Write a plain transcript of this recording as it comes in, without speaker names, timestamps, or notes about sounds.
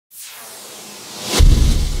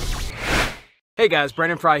Hey guys,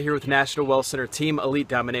 Brandon Fry here with National Wealth Center Team Elite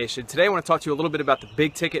Domination. Today I want to talk to you a little bit about the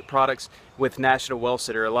big ticket products with National Wealth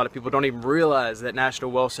Center. A lot of people don't even realize that National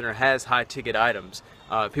Wealth Center has high ticket items.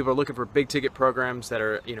 People are looking for big ticket programs that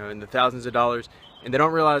are, in the thousands of dollars, and they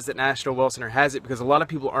don't realize that National Wealth Center has it because a lot of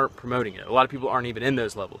people aren't promoting it. A lot of people aren't even in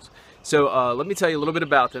those levels. So let me tell you a little bit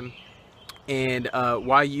about them and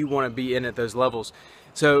why you want to be in at those levels.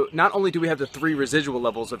 So not only do we have the three residual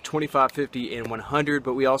levels of 25, 50, and 100,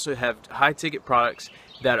 but we also have high ticket products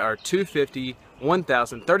that are 250,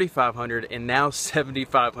 1,000, 3,500, and now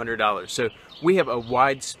 $7,500. So we have a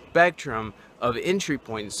wide spectrum of entry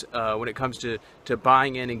points when it comes to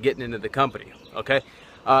buying in and getting into the company. Okay.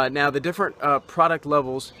 Now the different product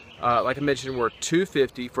levels, like I mentioned, were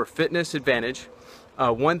 250 for Fitness Advantage,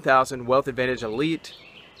 1,000 Wealth Advantage Elite,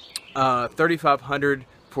 3,500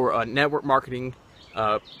 for Network Marketing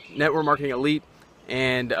Elite,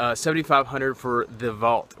 and 7,500 for the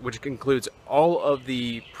Vault, which includes all of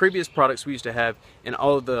the previous products we used to have in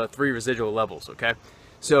all of the three residual levels. Okay,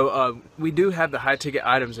 so we do have the high ticket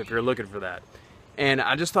items if you're looking for that. And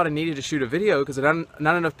I just thought I needed to shoot a video because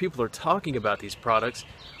not enough people are talking about these products.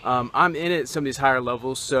 I'm in at some of these higher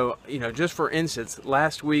levels, so just for instance,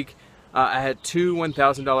 last week I had two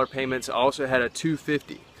 $1,000 payments. I also had a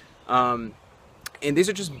 $250. And these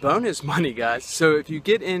are just bonus money, guys. So if you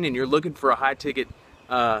get in and you're looking for a high ticket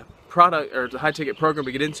product or a high ticket program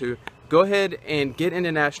to get into, go ahead and get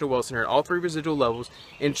into National Wealth Center at all three residual levels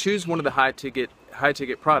and choose one of the high ticket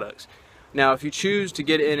products. Now, if you choose to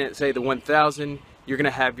get in at, say, the 1,000, you're going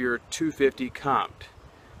to have your 250 comped.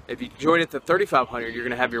 If you join at the 3,500, you're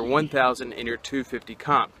going to have your 1,000 and your 250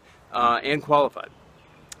 comped and qualified.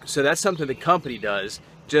 So that's something the company does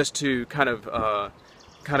just to kind of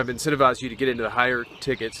incentivize you to get into the higher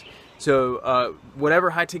tickets. So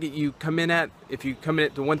whatever high ticket you come in at, if you come in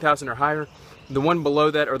at the 1,000 or higher, the one below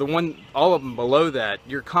that, or all of them below that,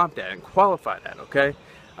 you're comped at and qualified at. Okay.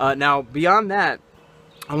 Now beyond that,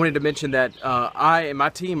 I wanted to mention that I and my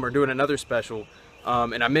team are doing another special,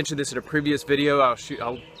 and I mentioned this in a previous video.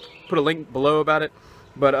 I'll put a link below about it.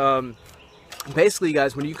 But basically,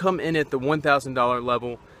 guys, when you come in at the $1,000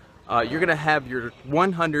 level, you're gonna have your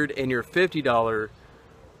 $100 and your $50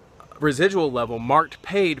 residual level marked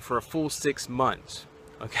paid for a full 6 months.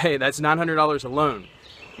 Okay, that's $900 alone.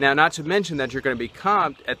 Now, not to mention that you're going to be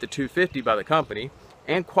comped at the 250 by the company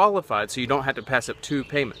and qualified, so you don't have to pass up 2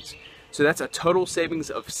 payments. So that's a total savings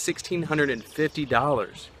of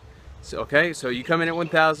 $1,650. So okay, so you come in at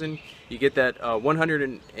 1,000, you get that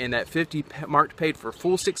 100 and that 50 marked paid for a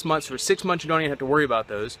full 6 months. For 6 months, you don't even have to worry about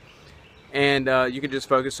those, and you can just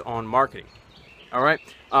focus on marketing. All right,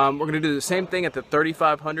 we're going to do the same thing at the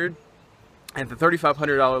 3,500. At the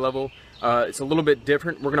 $3,500 level, it's a little bit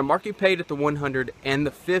different. We're going to mark you paid at the 100 and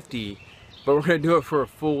the 50, but we're going to do it for a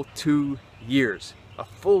full 2 years. A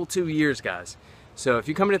full 2 years, guys. So if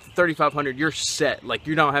you come in at the 3,500, you're set. Like,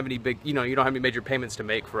 you don't have any big, you don't have any major payments to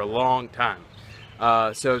make for a long time.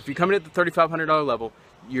 So if you come in at the $3,500 level,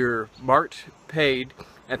 you're marked paid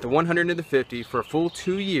at the 100 and the 50 for a full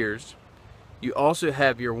 2 years. You also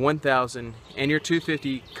have your 1,000 and your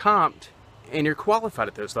 250 comped, and you're qualified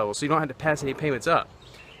at those levels, so you don't have to pass any payments up.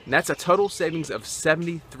 And that's a total savings of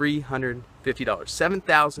 $7,350.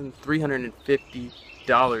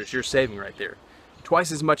 $7,350 you're saving right there.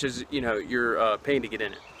 Twice as much as you're paying to get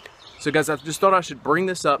in it. So guys, I just thought I should bring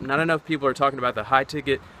this up. Not enough people are talking about the high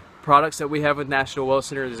ticket products that we have with National Wealth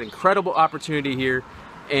Center. There's an incredible opportunity here,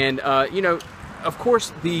 and of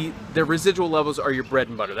course the residual levels are your bread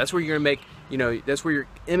and butter. That's where you're gonna make, that's where your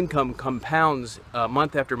income compounds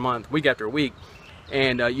month after month, week after week,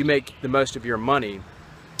 and you make the most of your money.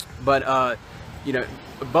 But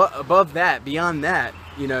above that, beyond that,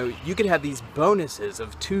 you could have these bonuses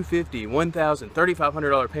of $250, $1,000,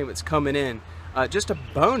 $3,500 payments coming in. Just a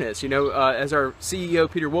bonus, as our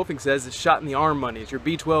CEO Peter Wolfing says, it's shot in the arm money. It's your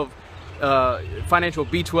B12 financial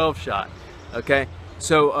B12 shot. Okay.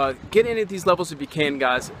 So get in at these levels if you can,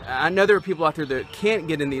 guys. I know there are people out there that can't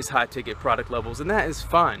get in these high ticket product levels, and that is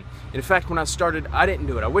fine. In fact, when I started, I didn't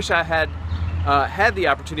do it. I wish I had had the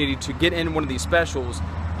opportunity to get in one of these specials,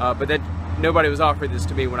 but that nobody was offering this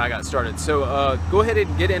to me when I got started. So go ahead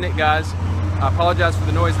and get in it, guys. I apologize for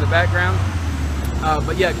the noise in the background,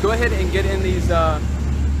 but yeah, go ahead and get in these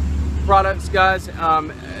products, guys.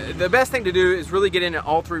 The best thing to do is really get in at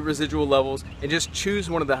all three residual levels and just choose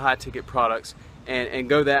one of the high ticket products and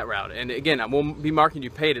go that route. And again, I won't be marking you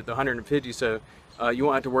paid at the 150, so you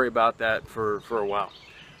won't have to worry about that for a while.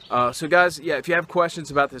 So guys, yeah, if you have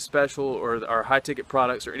questions about this special or our high ticket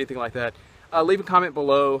products or anything like that, leave a comment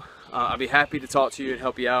below. I'll be happy to talk to you and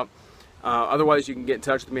help you out. Otherwise, you can get in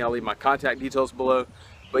touch with me. I'll leave my contact details below.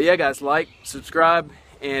 But yeah, guys, like, subscribe,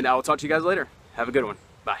 and I will talk to you guys later. Have a good one.